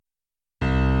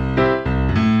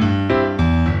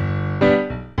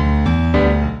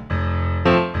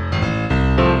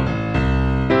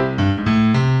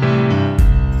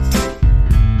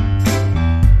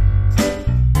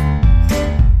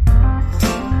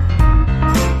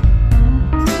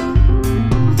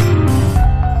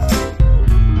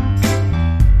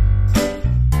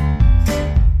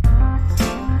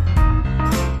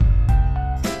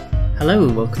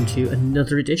and welcome to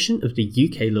another edition of the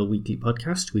UK Law Weekly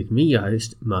podcast with me, your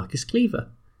host, Marcus Cleaver.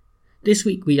 This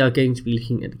week we are going to be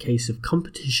looking at the case of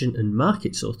Competition and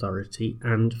Markets Authority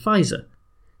and Pfizer.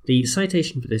 The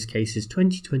citation for this case is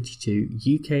 2022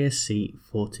 UKSC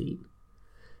 14.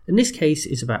 And this case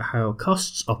is about how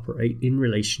costs operate in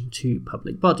relation to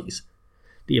public bodies.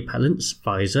 The appellants,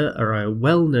 Pfizer, are a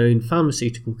well-known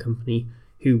pharmaceutical company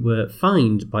who were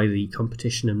fined by the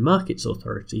Competition and Markets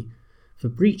Authority for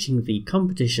breaching the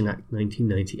Competition Act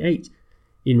 1998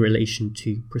 in relation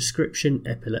to prescription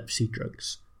epilepsy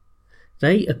drugs.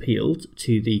 They appealed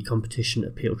to the Competition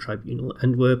Appeal Tribunal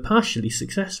and were partially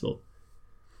successful.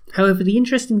 However, the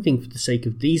interesting thing for the sake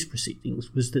of these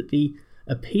proceedings was that the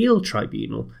Appeal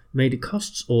Tribunal made a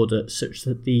costs order such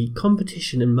that the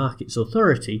Competition and Markets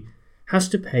Authority has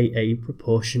to pay a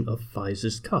proportion of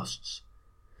Pfizer's costs.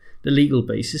 The legal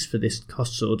basis for this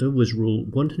costs order was Rule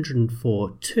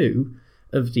 104.2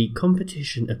 of the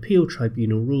Competition Appeal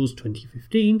Tribunal Rules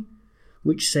 2015,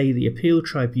 which say the Appeal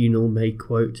Tribunal may,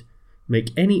 quote,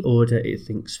 make any order it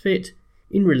thinks fit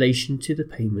in relation to the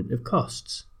payment of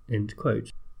costs, end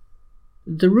quote.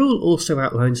 The rule also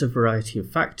outlines a variety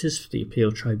of factors for the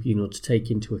Appeal Tribunal to take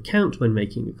into account when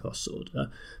making a costs order,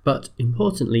 but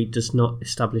importantly does not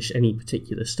establish any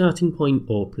particular starting point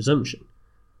or presumption.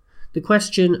 The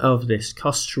question of this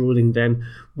costs ruling then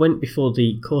went before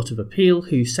the Court of Appeal,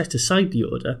 who set aside the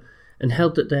order and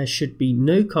held that there should be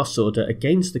no costs order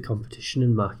against the Competition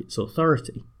and Markets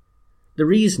Authority. The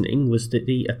reasoning was that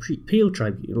the Appeal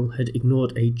Tribunal had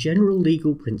ignored a general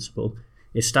legal principle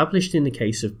established in the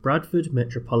case of Bradford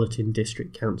Metropolitan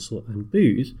District Council and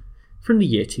Booth from the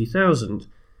year 2000,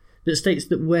 that states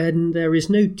that when there is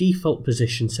no default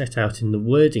position set out in the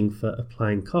wording for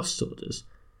applying costs orders,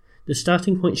 the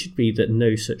starting point should be that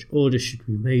no such order should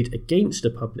be made against a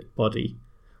public body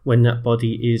when that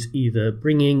body is either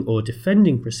bringing or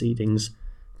defending proceedings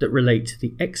that relate to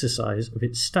the exercise of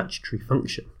its statutory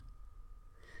function.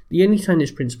 The only time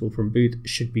this principle from Booth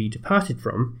should be departed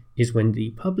from is when the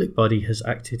public body has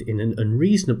acted in an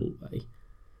unreasonable way,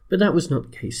 but that was not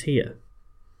the case here.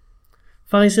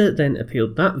 Pfizer then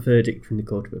appealed that verdict from the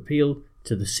Court of Appeal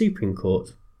to the Supreme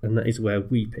Court, and that is where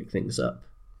we pick things up.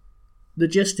 The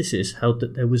justices held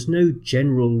that there was no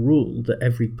general rule that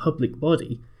every public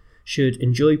body should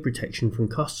enjoy protection from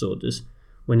costs orders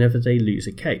whenever they lose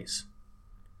a case.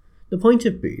 The point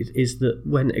of Booth is that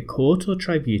when a court or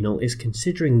tribunal is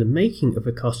considering the making of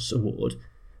a costs award,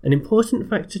 an important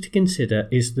factor to consider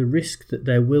is the risk that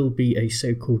there will be a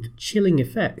so-called chilling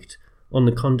effect on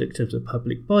the conduct of the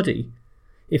public body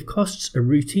if costs are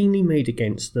routinely made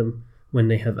against them when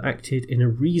they have acted in a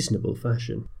reasonable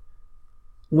fashion.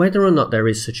 Whether or not there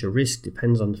is such a risk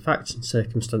depends on the facts and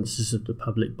circumstances of the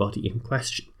public body in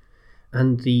question,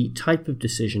 and the type of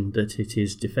decision that it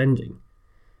is defending.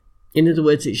 In other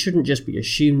words, it shouldn't just be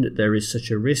assumed that there is such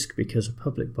a risk because a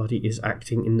public body is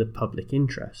acting in the public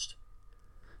interest.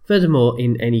 Furthermore,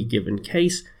 in any given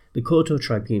case, the court or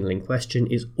tribunal in question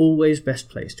is always best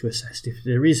placed to assess if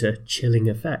there is a chilling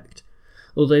effect,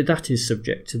 although that is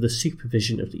subject to the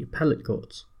supervision of the appellate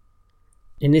courts.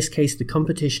 In this case, the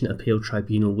Competition Appeal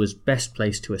Tribunal was best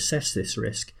placed to assess this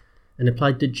risk and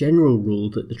applied the general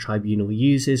rule that the tribunal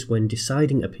uses when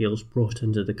deciding appeals brought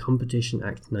under the Competition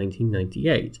Act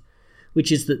 1998,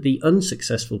 which is that the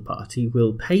unsuccessful party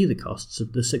will pay the costs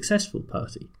of the successful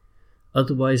party,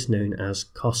 otherwise known as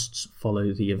costs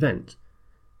follow the event.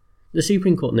 The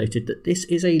Supreme Court noted that this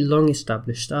is a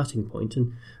long-established starting point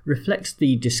and reflects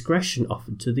the discretion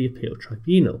offered to the Appeal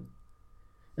Tribunal.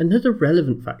 Another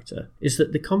relevant factor is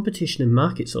that the Competition and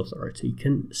Markets Authority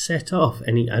can set off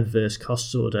any adverse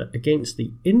costs order against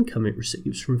the income it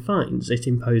receives from fines it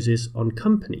imposes on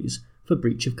companies for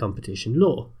breach of competition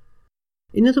law.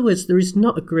 In other words, there is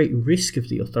not a great risk of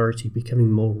the authority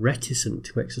becoming more reticent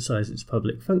to exercise its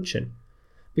public function,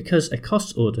 because a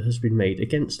costs order has been made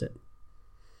against it.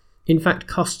 In fact,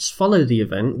 costs follow the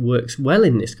event works well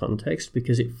in this context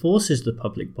because it forces the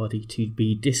public body to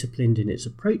be disciplined in its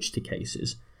approach to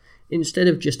cases, instead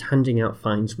of just handing out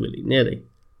fines willy-nilly.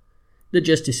 The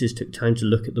justices took time to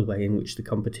look at the way in which the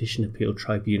Competition Appeal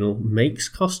Tribunal makes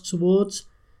costs awards,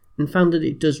 and found that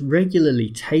it does regularly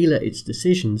tailor its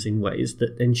decisions in ways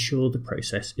that ensure the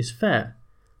process is fair.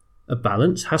 A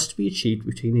balance has to be achieved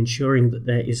between ensuring that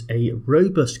there is a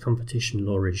robust competition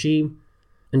law regime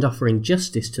and offering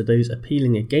justice to those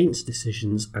appealing against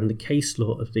decisions, and the case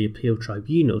law of the Appeal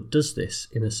Tribunal does this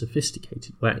in a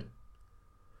sophisticated way.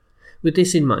 With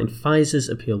this in mind, Pfizer's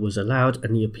appeal was allowed,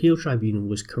 and the Appeal Tribunal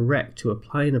was correct to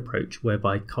apply an approach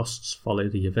whereby costs follow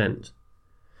the event.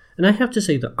 And I have to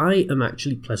say that I am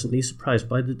actually pleasantly surprised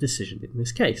by the decision in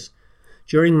this case.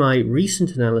 During my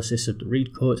recent analysis of the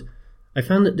Reed Court, I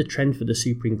found that the trend for the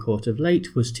Supreme Court of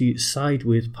late was to side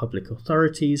with public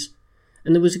authorities,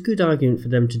 and there was a good argument for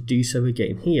them to do so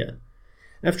again here.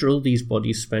 After all, these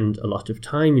bodies spend a lot of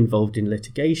time involved in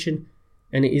litigation,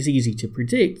 and it is easy to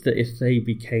predict that if they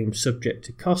became subject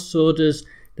to costs orders,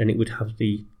 then it would have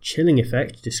the chilling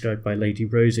effect described by Lady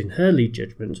Rose in her lead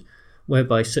judgment,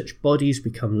 whereby such bodies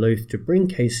become loath to bring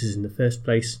cases in the first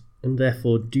place and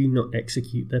therefore do not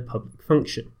execute their public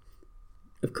function.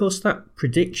 Of course, that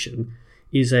prediction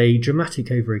is a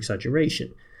dramatic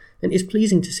over-exaggeration, and it's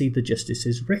pleasing to see the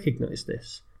justices recognise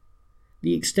this.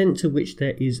 The extent to which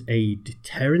there is a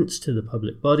deterrence to the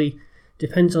public body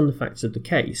depends on the facts of the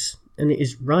case, and it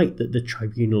is right that the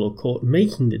tribunal or court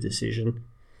making the decision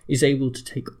is able to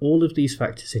take all of these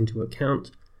factors into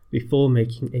account before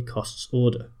making a costs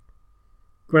order.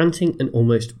 Granting an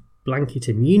almost blanket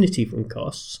immunity from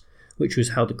costs, which was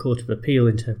how the Court of Appeal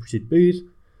interpreted Booth,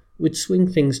 would swing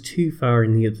things too far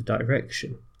in the other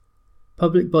direction.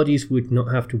 Public bodies would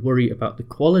not have to worry about the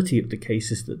quality of the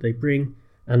cases that they bring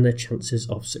and their chances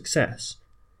of success.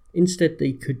 Instead,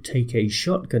 they could take a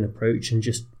shotgun approach and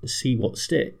just see what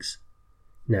sticks.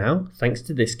 Now, thanks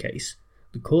to this case,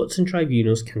 the courts and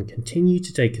tribunals can continue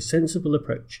to take a sensible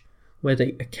approach where they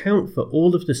account for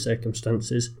all of the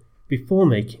circumstances before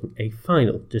making a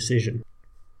final decision.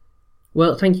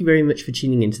 Well, thank you very much for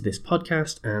tuning into this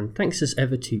podcast, and thanks as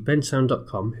ever to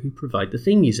bensound.com who provide the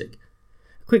theme music.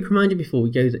 A quick reminder before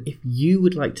we go that if you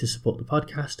would like to support the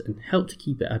podcast and help to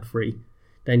keep it ad-free,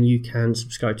 then you can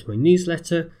subscribe to my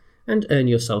newsletter and earn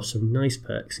yourself some nice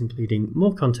perks, including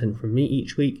more content from me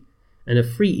each week and a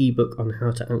free ebook on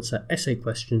how to answer essay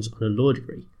questions on a law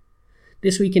degree.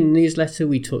 This week in the newsletter,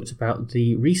 we talked about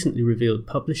the recently revealed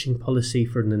publishing policy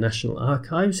from the National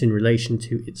Archives in relation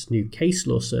to its new case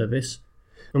law service,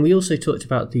 and we also talked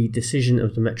about the decision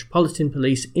of the Metropolitan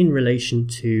Police in relation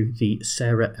to the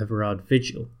Sarah Everard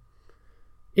vigil.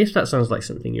 If that sounds like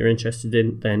something you're interested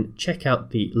in, then check out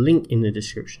the link in the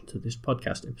description to this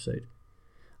podcast episode.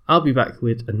 I'll be back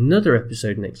with another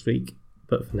episode next week,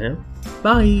 but for now,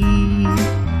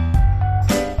 bye!